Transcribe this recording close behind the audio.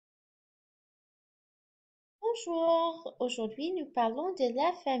Bonjour. Aujourd'hui, nous parlons de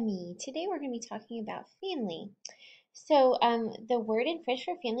la famille. Today, we're going to be talking about family. So, the word in French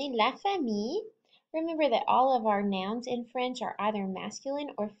for family, la famille. Remember that all of our nouns in French are either masculine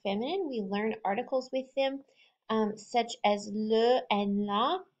or feminine. We learn articles with them, such as le and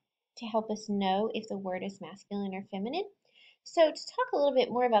la, to help us know if the word is masculine or feminine. So, to talk a little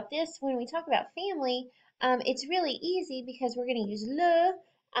bit more about this, when we talk about family, it's really easy because we're going to use le,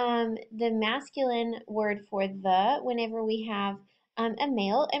 the masculine word for the, whenever we have a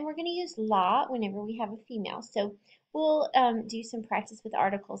male, and we're going to use la whenever we have a female. So, we'll do some practice with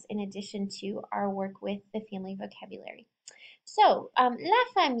articles in addition to our work with the family vocabulary. So, la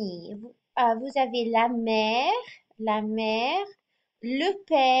famille, vous avez la mère, le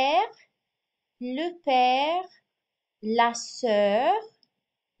père, la sœur,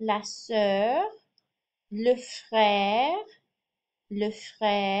 la sœur, le frère, le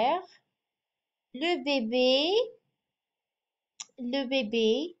frère, le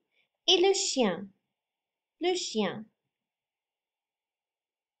bébé et le chien, le chien.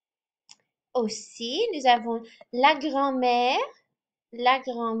 Aussi, nous avons la grand-mère et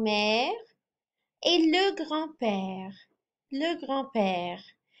le grand-père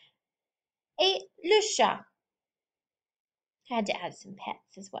et le chat. I had to add some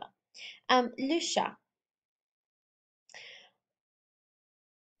pets as well. Le chat.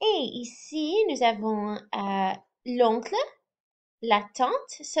 Et ici, nous avons l'oncle, la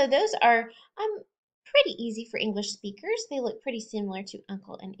tante. So those are pretty easy for English speakers. They look pretty similar to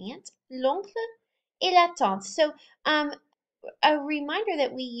uncle and aunt. L'oncle et la tante. So a reminder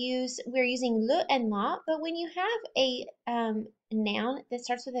that we're using le and la, but when you have a noun that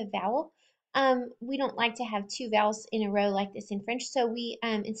starts with a vowel, we don't like to have two vowels in a row like this in French. So we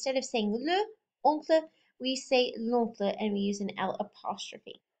instead of saying le oncle, we say l'oncle and we use an L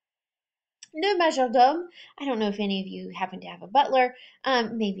apostrophe. Le majordome, I don't know if any of you happen to have a butler,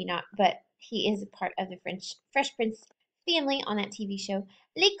 maybe not, but he is a part of the Fresh Prince family on that TV show.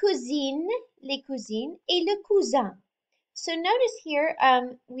 Les cousines, et le cousin. So notice here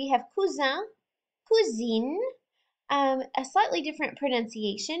we have cousin, cousine, a slightly different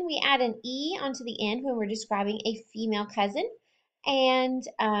pronunciation. We add an E onto the end when we're describing a female cousin, and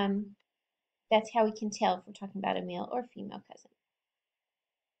that's how we can tell if we're talking about a male or female cousin.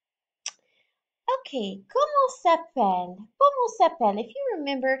 Okay, comment s'appelle? Comment s'appelle? If you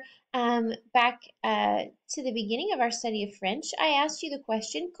remember back to the beginning of our study of French, I asked you the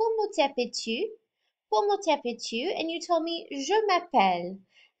question, comment t'appelles-tu? Comment t'appelles-tu? And you told me, je m'appelle.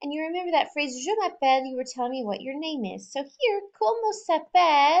 And you remember that phrase, je m'appelle, you were telling me what your name is. So here, comment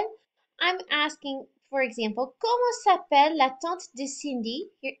s'appelle? I'm asking, for example, comment s'appelle la tante de Cindy?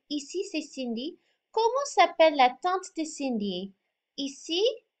 Here, ici, c'est Cindy. Comment s'appelle la tante de Cindy? Ici,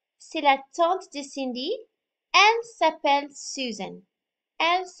 c'est la tante de Cindy. Elle s'appelle Susan.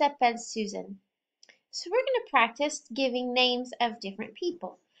 Elle s'appelle Susan. So we're going to practice giving names of different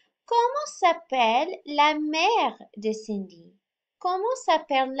people. Comment s'appelle la mère de Cindy? Comment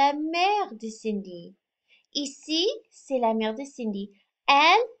s'appelle la mère de Cindy? Ici, c'est la mère de Cindy.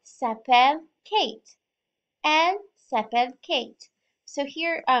 Elle s'appelle Kate. Elle s'appelle Kate. So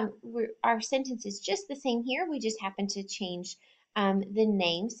here, our sentence is just the same here. We just happen to change the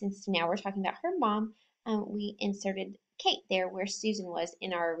name since now we're talking about her mom. We inserted Kate there where Susan was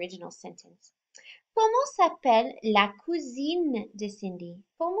in our original sentence. Comment s'appelle la cousine de Cindy?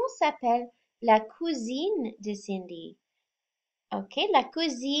 Comment s'appelle la cousine de Cindy? Ok, la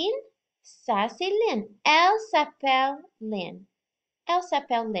cousine, ça c'est Lynn. Elle s'appelle Lynn. Elle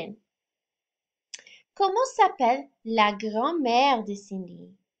s'appelle Lynn. Comment s'appelle la grand-mère de Cindy?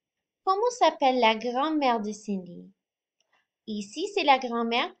 Comment s'appelle la grand-mère de Cindy? Ici, c'est la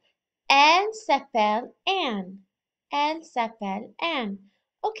grand-mère. Elle s'appelle Anne. Elle s'appelle Anne.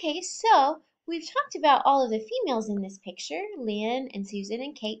 Okay, so we've talked about all of the females in this picture, Lynn and Susan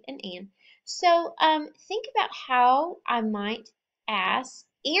and Kate and Anne. So think about how I might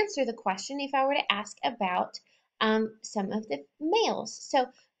answer the question if I were to ask about some of the males. So,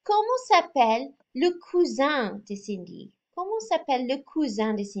 comment s'appelle le cousin de Cindy? Comment s'appelle le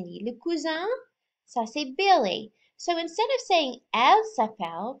cousin de Cindy? Le cousin, ça c'est Billy. So instead of saying elle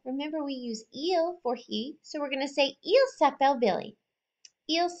s'appelle, remember we use il for he, so we're going to say il s'appelle Billy.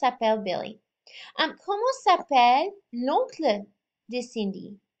 Il s'appelle Billy. Comment s'appelle l'oncle de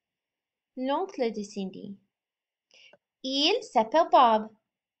Cindy? L'oncle de Cindy. Il s'appelle Bob.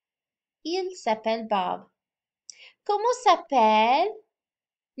 Il s'appelle Bob. Comment s'appelle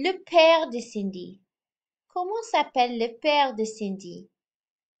le père de Cindy? Comment s'appelle le père de Cindy?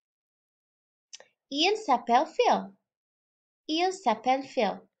 Il s'appelle Phil. Il s'appelle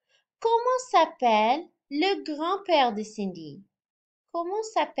Phil. Comment s'appelle Le grand-père de Cindy. Comment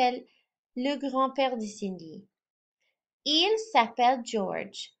s'appelle le grand-père de Cindy? Il s'appelle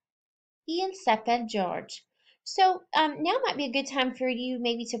George. Il s'appelle George. So now might be a good time for you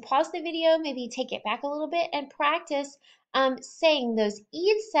maybe to pause the video, maybe take it back a little bit and practice saying those.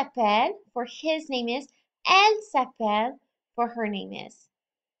 Il s'appelle for his name is, elle s'appelle for her name is.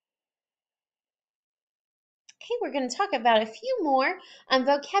 Okay, we're going to talk about a few more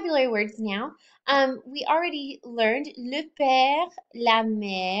vocabulary words now. We already learned le père, la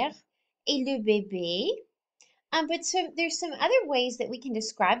mère, et le bébé. But there's some other ways that we can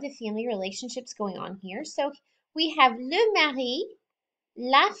describe the family relationships going on here. So we have le mari,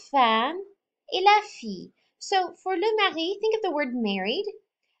 la femme, et la fille. So for le mari, think of the word married.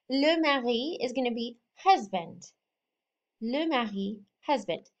 Le mari is going to be husband. Le mari,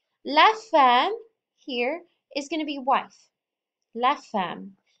 husband. La femme here is going to be wife. La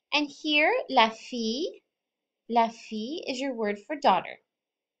femme. And here, la fille is your word for daughter.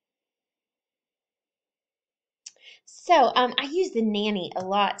 So I use the nanny a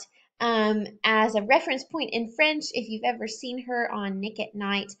lot as a reference point in French. If you've ever seen her on Nick at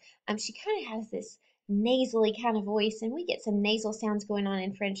Night, she kind of has this nasally kind of voice, and we get some nasal sounds going on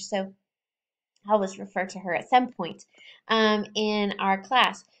in French. So I always refer to her at some point in our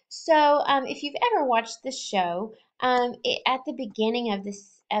class. So if you've ever watched the show, at the beginning of the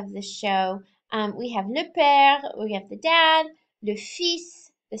show, we have le père, we have the dad, le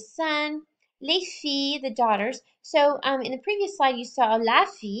fils, the son, les filles, the daughters. So in the previous slide, you saw la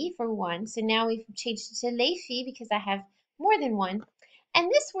fille for one. So now we've changed it to les filles because I have more than one.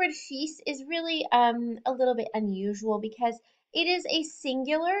 And this word fils is really a little bit unusual because it is a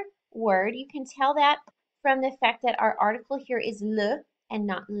singular word. You can tell that from the fact that our article here is le and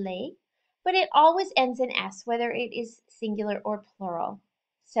not les, but it always ends in s, whether it is singular or plural.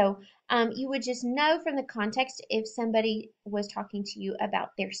 So you would just know from the context if somebody was talking to you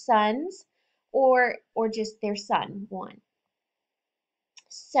about their sons or just their son, one.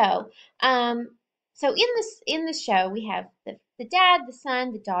 So so in the show we have the dad, the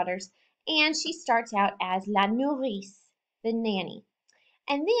son, the daughters, and she starts out as la nourrice, the nanny.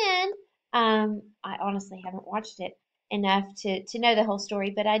 And then I honestly haven't watched it enough to know the whole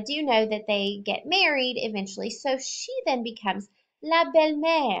story, but I do know that they get married eventually. So she then becomes la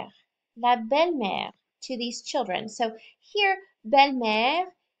belle-mère to these children. So here,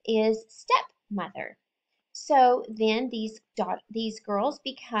 belle-mère is stepmother. So then these girls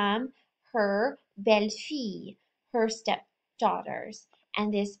become her belle-fille, her stepdaughters,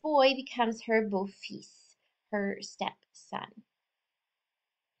 and this boy becomes her beau-fils, her stepson.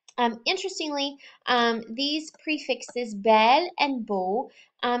 Interestingly, these prefixes belle and beau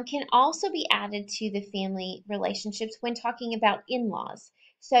can also be added to the family relationships when talking about in-laws.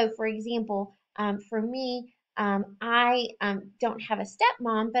 So, for example, for me, I don't have a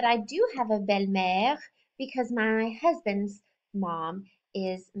stepmom, but I do have a belle-mère because my husband's mom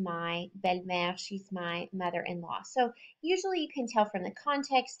is my belle-mère. She's my mother-in-law. So usually you can tell from the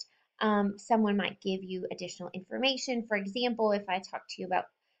context. Someone might give you additional information. For example, if I talk to you about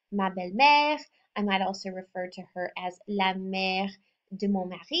ma belle-mère, I might also refer to her as la mère de mon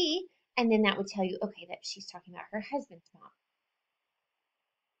mari, and then that would tell you, okay, that she's talking about her husband's mom.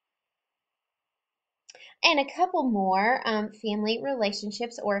 And a couple more family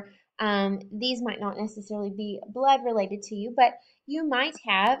relationships, or these might not necessarily be blood related to you, but you might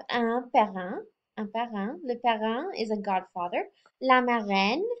have un parrain. Un parrain. Le parrain is a godfather. La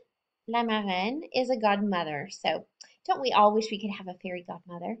marraine is a godmother. So don't we all wish we could have a fairy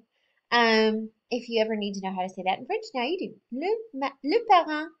godmother? If you ever need to know how to say that in French, now you do. Le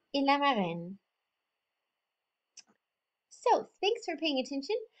parrain et la marraine. So thanks for paying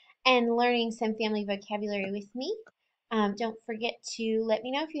attention and learning some family vocabulary with me. Don't forget to let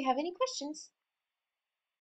me know if you have any questions.